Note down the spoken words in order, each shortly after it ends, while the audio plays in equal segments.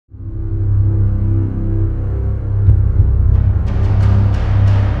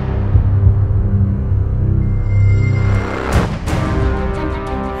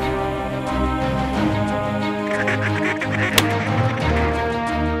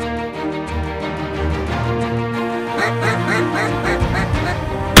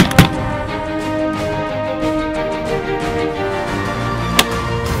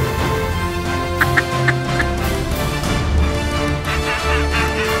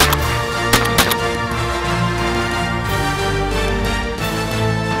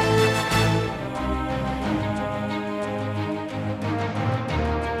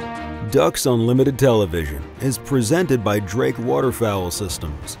Ducks Unlimited Television is presented by Drake Waterfowl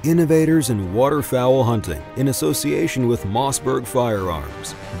Systems, innovators in waterfowl hunting, in association with Mossberg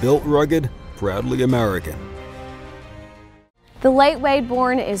Firearms. Built rugged, proudly American. The late Wade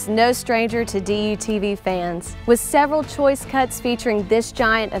Bourne is no stranger to DUTV fans. With several choice cuts featuring this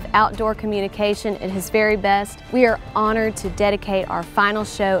giant of outdoor communication at his very best, we are honored to dedicate our final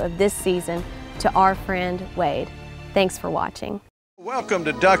show of this season to our friend Wade. Thanks for watching. Welcome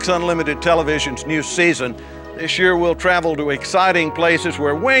to Ducks Unlimited Television's new season. This year we'll travel to exciting places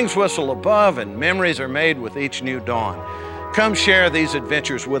where wings whistle above and memories are made with each new dawn. Come share these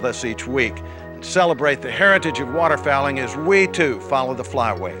adventures with us each week and celebrate the heritage of waterfowling as we too follow the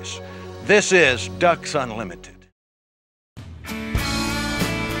flyways. This is Ducks Unlimited.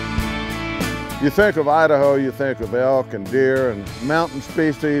 You think of Idaho, you think of elk and deer and mountain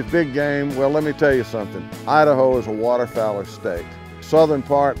species, big game. Well, let me tell you something. Idaho is a waterfowler state. Southern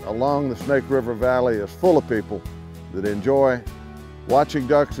part along the Snake River Valley is full of people that enjoy watching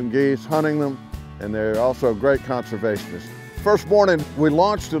ducks and geese, hunting them, and they're also great conservationists. First morning, we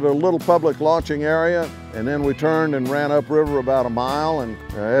launched at a little public launching area, and then we turned and ran upriver about a mile and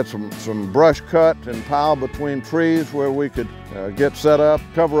had some brush cut and piled between trees where we could get set up,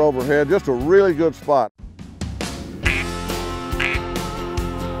 cover overhead, just a really good spot.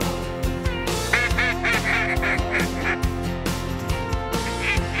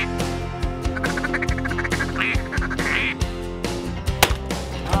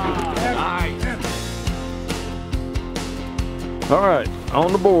 All right,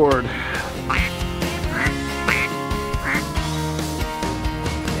 on the board.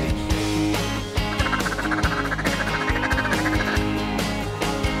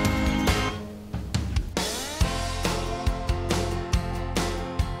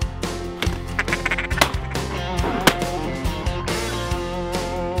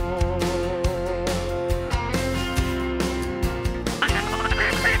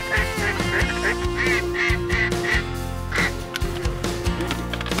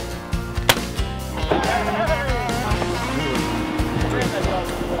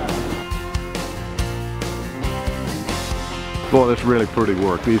 Boy, that's really pretty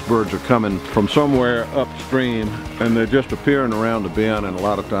work. These birds are coming from somewhere upstream and they're just appearing around the bend, and a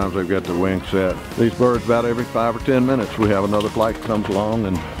lot of times they've got their wings set. These birds, about every 5 or 10 minutes, we have another flight that comes along,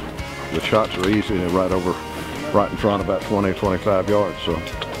 and the shots are easy. They're right in front, about 20 or 25 yards, so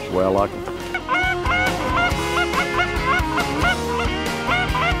that's the way I like them.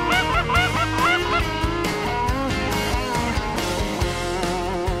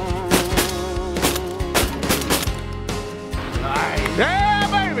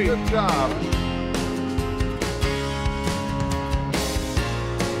 Yeah, baby! Good job.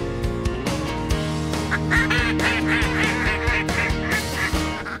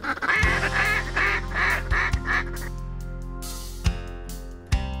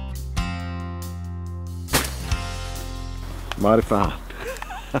 Mighty fine.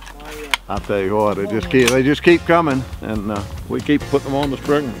 I tell you what, they just keep coming, and we keep putting them on the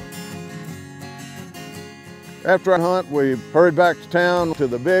string. After our hunt, we hurried back to town to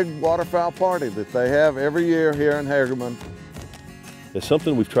the big waterfowl party that they have every year here in Hagerman. It's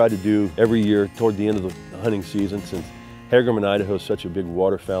something we've tried to do every year toward the end of the hunting season, since Hagerman, Idaho is such a big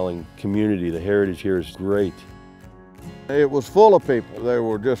waterfowling community. The heritage here is great. It was full of people. They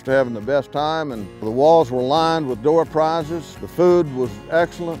were just having the best time, and the walls were lined with door prizes. The food was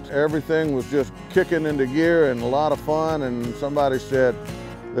excellent. Everything was just kicking into gear and a lot of fun, and somebody said,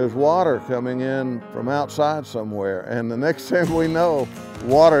 "There's water coming in from outside somewhere." And the next thing we know,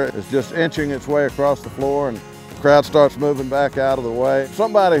 water is just inching its way across the floor, and the crowd starts moving back out of the way.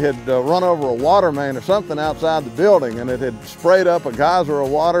 Somebody had run over a water main or something outside the building, and it had sprayed up a geyser of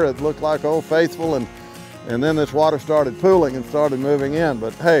water. It looked like Old Faithful, and then this water started pooling and started moving in.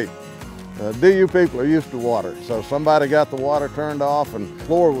 But hey, DU people are used to water. So somebody got the water turned off, and the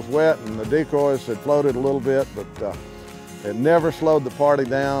floor was wet, and the decoys had floated a little bit, but it never slowed the party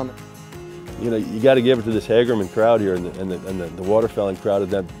down. You know, you got to give it to this Hagerman crowd here, and the waterfowling crowd.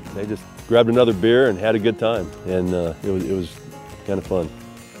 They just grabbed another beer and had a good time, and it was kind of fun.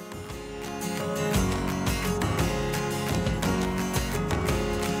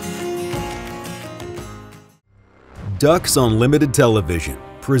 Ducks Unlimited Television,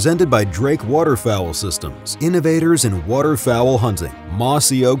 presented by Drake Waterfowl Systems, innovators in waterfowl hunting.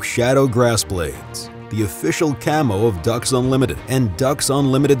 Mossy Oak Shadow Grass Blades, the official camo of Ducks Unlimited, and Ducks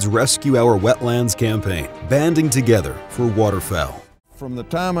Unlimited's Rescue Our Wetlands campaign, banding together for waterfowl. From the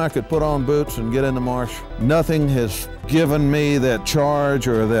time I could put on boots and get in the marsh, nothing has given me that charge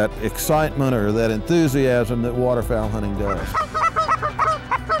or that excitement or that enthusiasm that waterfowl hunting does.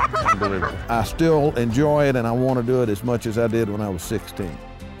 I still enjoy it, and I want to do it as much as I did when I was 16.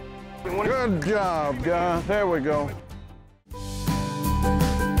 Good job, guys. There we go.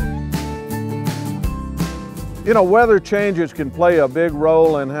 You know, weather changes can play a big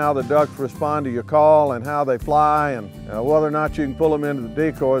role in how the ducks respond to your call and how they fly, and whether or not you can pull them into the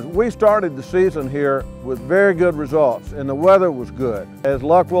decoys. We started the season here with very good results, and the weather was good. As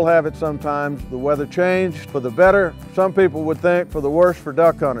luck will have it sometimes, the weather changed for the better. Some people would think for the worse for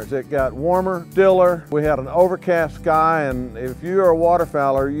duck hunters. It got warmer, stiller. We had an overcast sky, and if you're a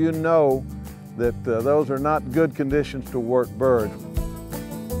waterfowler, you know that those are not good conditions to work birds.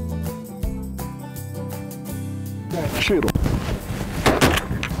 Shoot 'em.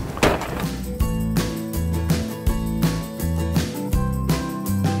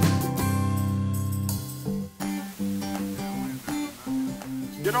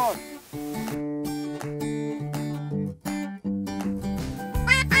 Get on.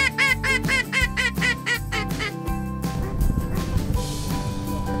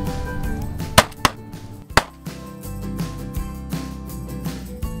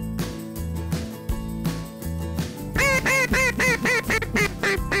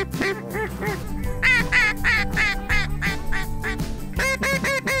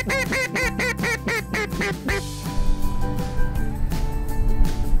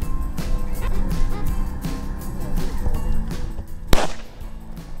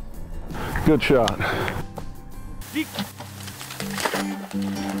 Good shot.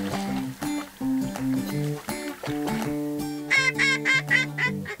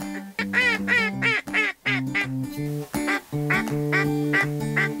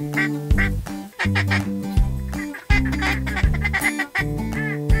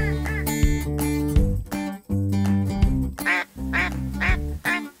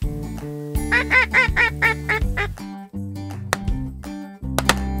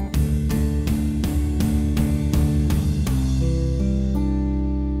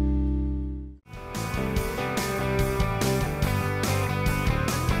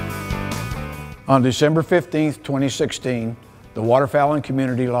 On December 15th, 2016, the waterfowling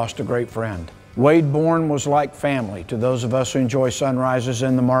community lost a great friend. Wade Bourne was like family to those of us who enjoy sunrises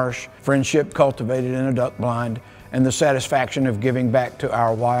in the marsh, friendship cultivated in a duck blind, and the satisfaction of giving back to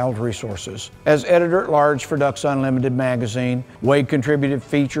our wild resources. As editor-at-large for Ducks Unlimited magazine, Wade contributed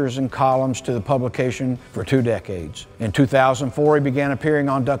features and columns to the publication for 2 decades. In 2004, he began appearing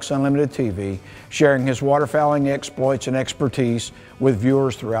on Ducks Unlimited TV, sharing his waterfowling exploits and expertise with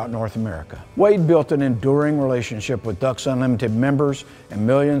viewers throughout North America. Wade built an enduring relationship with Ducks Unlimited members and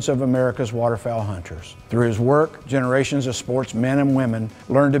millions of America's waterfowl hunters. Through his work, generations of sportsmen and women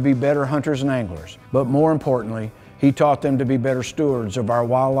learned to be better hunters and anglers, but more importantly, he taught them to be better stewards of our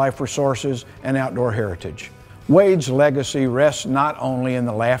wildlife resources and outdoor heritage. Wade's legacy rests not only in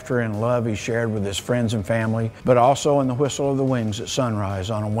the laughter and love he shared with his friends and family, but also in the whistle of the wings at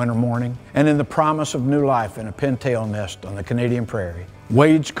sunrise on a winter morning, and in the promise of new life in a pintail nest on the Canadian prairie.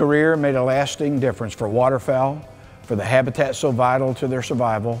 Wade's career made a lasting difference for waterfowl, for the habitat so vital to their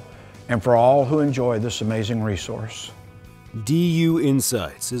survival, and for all who enjoy this amazing resource. DU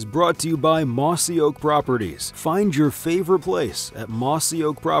Insights is brought to you by Mossy Oak Properties. Find your favorite place at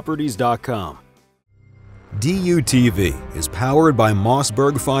mossyoakproperties.com. DU TV is powered by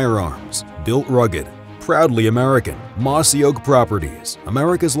Mossberg Firearms, built rugged, proudly American. Mossy Oak Properties,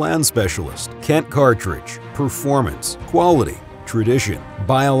 America's land specialist. Kent Cartridge, performance, quality, tradition,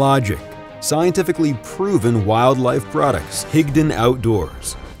 biologic, scientifically proven wildlife products. Higdon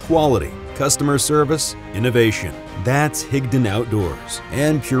Outdoors, quality, customer service, innovation. That's Higdon Outdoors.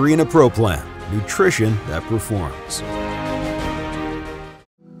 And Purina Pro Plan, nutrition that performs.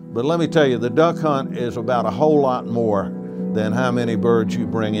 But let me tell you, the duck hunt is about a whole lot more than how many birds you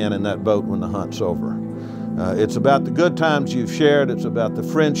bring in that boat when the hunt's over. It's about the good times you've shared, it's about the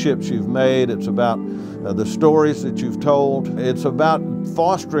friendships you've made, it's about the stories that you've told. It's about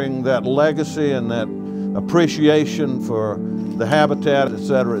fostering that legacy and that appreciation for the habitat, et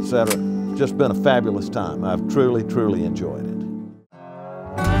cetera, et cetera. It's just been a fabulous time. I've truly, truly enjoyed it.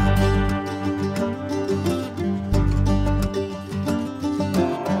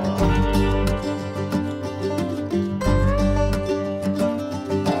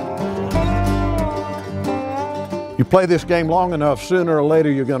 You play this game long enough, sooner or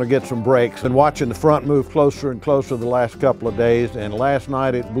later you're going to get some breaks. And watching the front move closer and closer the last couple of days, and last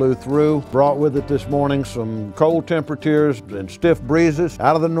night it blew through. Brought with it this morning some cold temperatures and stiff breezes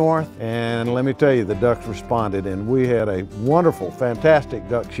out of the north. And let me tell you, the ducks responded, and we had a wonderful, fantastic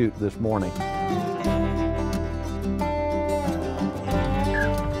duck shoot this morning.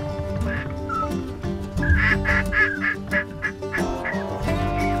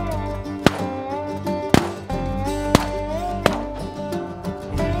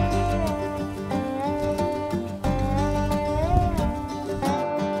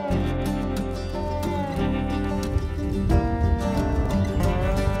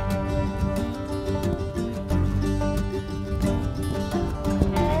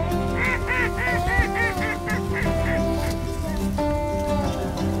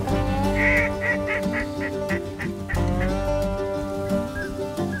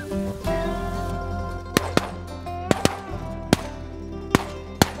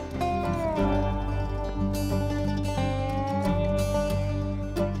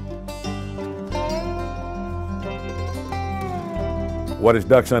 What does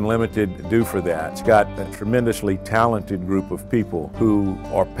Ducks Unlimited do for that? It's got a tremendously talented group of people who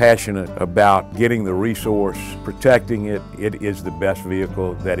are passionate about getting the resource, protecting it. It is the best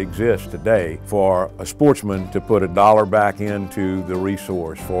vehicle that exists today for a sportsman to put $1 back into the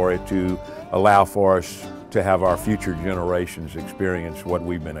resource, for it to allow for us to have our future generations experience what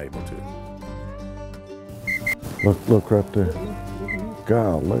we've been able to. Look right there.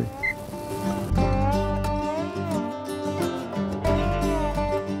 Golly.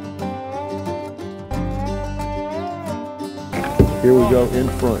 Here we go, in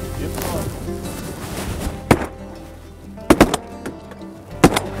front.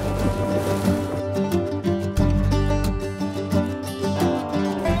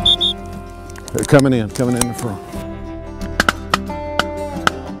 They're coming in the front.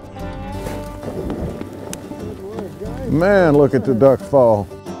 Man, look at the ducks fall.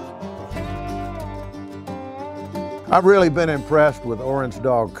 I've really been impressed with Orange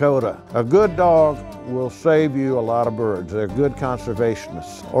Dog Coda. A good dog will save you a lot of birds. They're good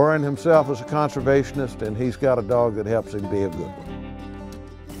conservationists. Oren himself is a conservationist, and he's got a dog that helps him be a good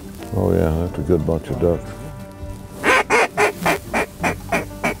one. Oh yeah, that's a good bunch of ducks.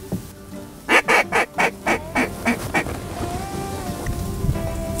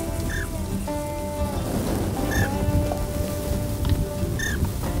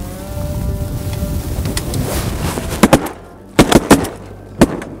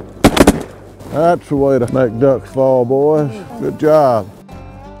 That's the way to make ducks fall, boys. Good job.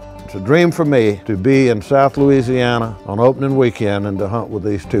 It's a dream for me to be in South Louisiana on opening weekend and to hunt with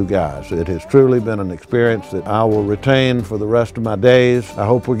these two guys. It has truly been an experience that I will retain for the rest of my days. I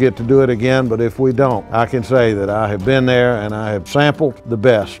hope we get to do it again, but if we don't, I can say that I have been there and I have sampled the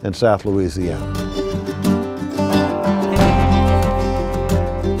best in South Louisiana.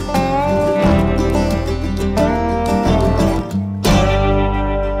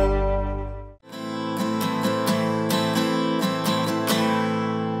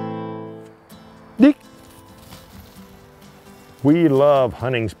 We love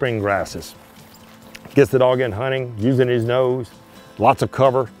hunting spring grasses. Gets the dog in hunting, using his nose, lots of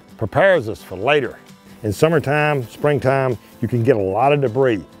cover, prepares us for later. In summertime, springtime, you can get a lot of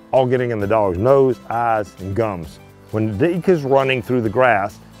debris, all getting in the dog's nose, eyes, and gums. When Deke is running through the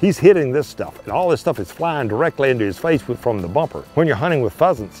grass, he's hitting this stuff, and all this stuff is flying directly into his face from the bumper. When you're hunting with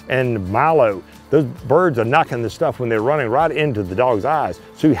pheasants and milo, those birds are knocking the stuff when they're running right into the dog's eyes.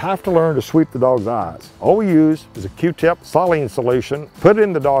 So you have to learn to sweep the dog's eyes. All we use is a Q-tip saline solution, put it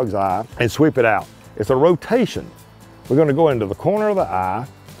in the dog's eye, and sweep it out. It's a rotation. We're gonna go into the corner of the eye,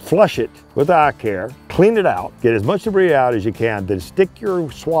 flush it with eye care, clean it out, get as much debris out as you can, then stick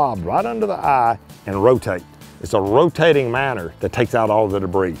your swab right under the eye and rotate. It's a rotating manner that takes out all the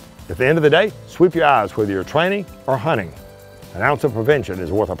debris. At the end of the day, sweep your eyes whether you're training or hunting. An ounce of prevention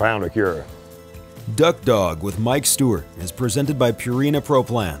is worth a pound of cure. Duck Dog with Mike Stewart is presented by Purina Pro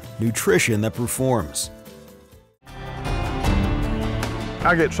Plan, nutrition that performs.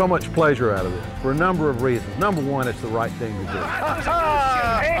 I get so much pleasure out of it for a number of reasons. Number one, it's the right thing to do.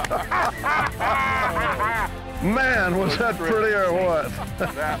 Man, was that pretty or what?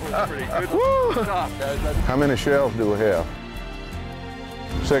 That was pretty good stuff, guys. How many shells do we have?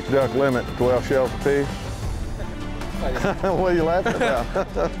 6 duck limit, 12 shells apiece. What are you laughing about?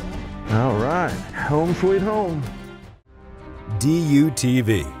 All right, home sweet home.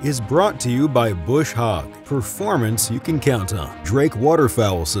 DUTV is brought to you by Bush Hog, performance you can count on. Drake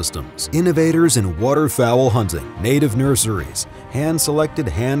Waterfowl Systems, innovators in waterfowl hunting, native nurseries, hand-selected,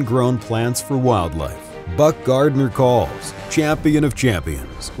 hand-grown plants for wildlife. Buck Gardner Calls, champion of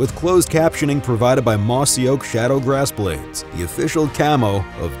champions, with closed captioning provided by Mossy Oak Shadow Grass Blades, the official camo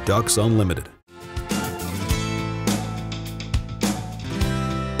of Ducks Unlimited.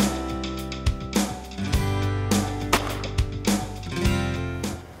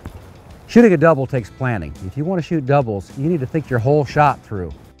 Shooting a double takes planning. If you want to shoot doubles, you need to think your whole shot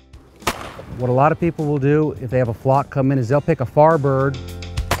through. What a lot of people will do if they have a flock come in is they'll pick a far bird,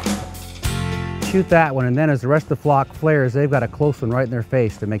 shoot that one, and then as the rest of the flock flares, they've got a close one right in their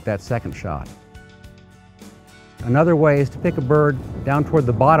face to make that second shot. Another way is to pick a bird down toward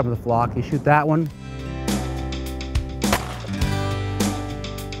the bottom of the flock. You shoot that one.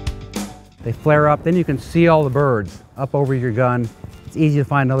 They flare up, then you can see all the birds up over your gun. It's easy to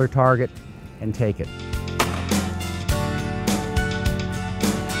find another target and take it.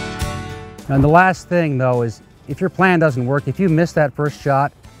 And the last thing though is if your plan doesn't work, if you miss that first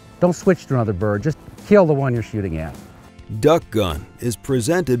shot, don't switch to another bird, just kill the one you're shooting at. Duck Gun is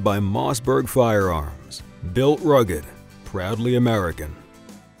presented by Mossberg Firearms. Built rugged, proudly American.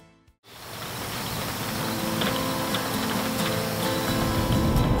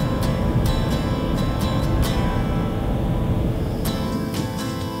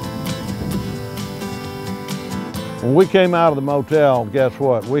 When we came out of the motel, guess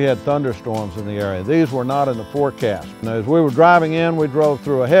what? We had thunderstorms in the area. These were not in the forecast. And as we were driving in, we drove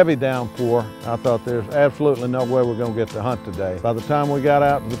through a heavy downpour. I thought there's absolutely no way we're going to get to hunt today. By the time we got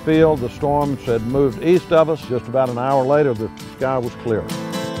out to the field, the storms had moved east of us. Just about an hour later, the sky was clear.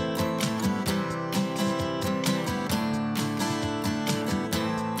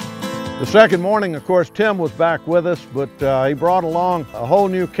 The second morning, of course, Tim was back with us, but he brought along a whole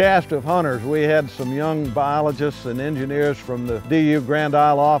new cast of hunters. We had some young biologists and engineers from the DU Grand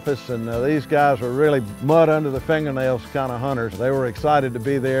Isle office, and these guys are really mud under the fingernails kind of hunters. They were excited to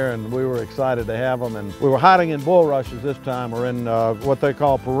be there, and we were excited to have them. And we were hiding in bulrushes this time, or in what they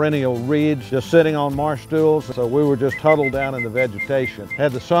call perennial reeds, just sitting on marsh stools. So we were just huddled down in the vegetation.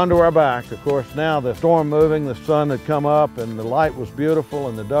 Had the sun to our back. Of course, now the storm moving, the sun had come up, and the light was beautiful,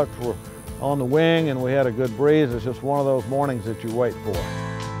 and the ducks were on the wing, and we had a good breeze. It's just one of those mornings that you wait for.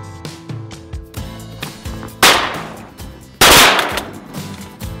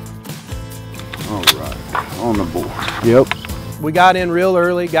 All right, on the board. Yep. We got in real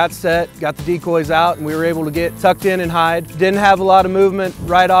early, got set, got the decoys out, and we were able to get tucked in and hide. Didn't have a lot of movement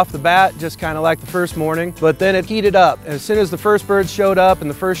right off the bat, just kind of like the first morning, but then it heated up. And as soon as the first birds showed up and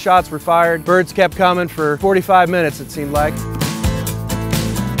the first shots were fired, birds kept coming for 45 minutes, it seemed like.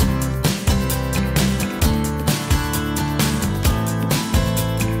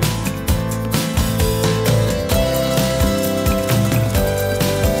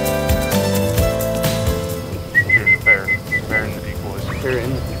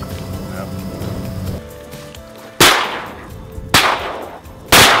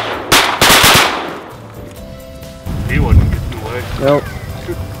 He wasn't getting away. Nope.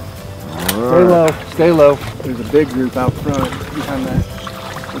 Stay low, stay low. There's a big group out front behind that,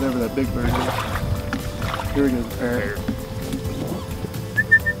 whatever that big bird is. Here we go, the parrot.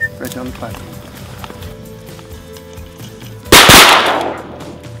 Right down the pipe.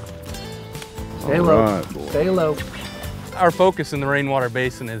 Stay low, stay low. Our focus in the rainwater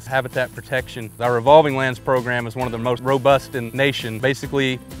basin is habitat protection. Our revolving lands program is one of the most robust in the nation.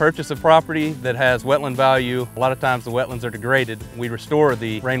 Basically, purchase a property that has wetland value. A lot of times the wetlands are degraded. We restore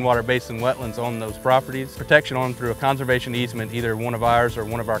the rainwater basin wetlands on those properties, protection on them through a conservation easement, either one of ours or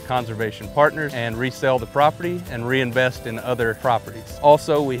one of our conservation partners, and resell the property and reinvest in other properties.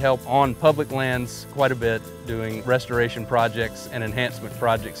 Also, we help on public lands quite a bit, doing restoration projects and enhancement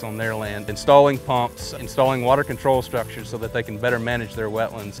projects on their land, installing pumps, installing water control structures so that they can better manage their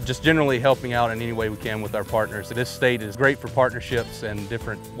wetlands, just generally helping out in any way we can with our partners. This state is great for partnerships, and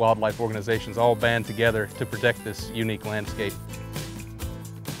different wildlife organizations all band together to protect this unique landscape.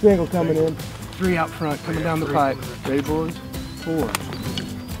 Single coming in, 3 out front, coming down the pipe. Ready, boys? 4.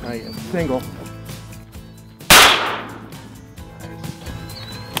 Not yet. Single.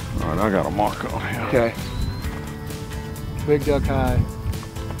 All right, I got a mark on him. Okay. Big duck high.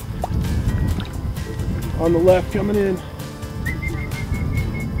 On the left coming in.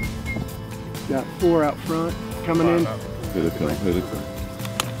 Got 4 out front coming in. Here they come, here they come.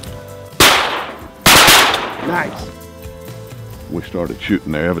 Nice. We started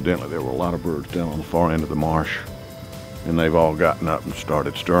shooting there. Evidently there were a lot of birds down on the far end of the marsh, and they've all gotten up and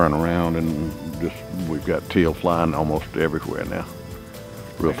started stirring around, and just we've got teal flying almost everywhere now.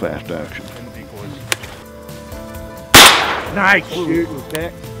 Real fast action. Nice shooting,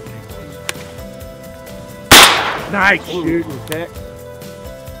 Tex. Nice shooting, Tex.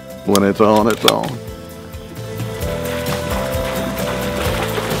 When it's on, it's on.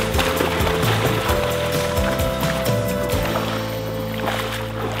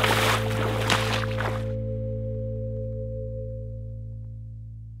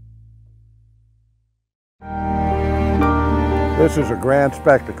 This is a grand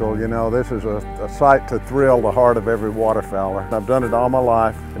spectacle, you know. This is a sight to thrill the heart of every waterfowler. I've done it all my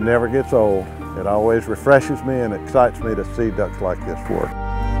life. It never gets old. It always refreshes me and excites me to see ducks like this work.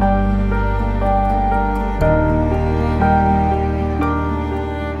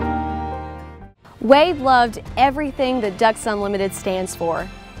 Wade loved everything that Ducks Unlimited stands for,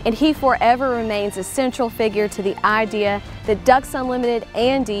 and he forever remains a central figure to the idea that Ducks Unlimited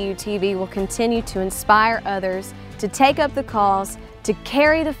and DUTV will continue to inspire others to take up the cause, to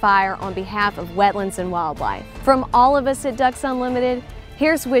carry the fire on behalf of wetlands and wildlife. From all of us at Ducks Unlimited,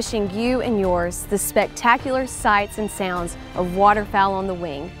 here's wishing you and yours the spectacular sights and sounds of waterfowl on the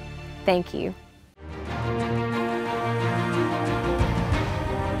wing. Thank you.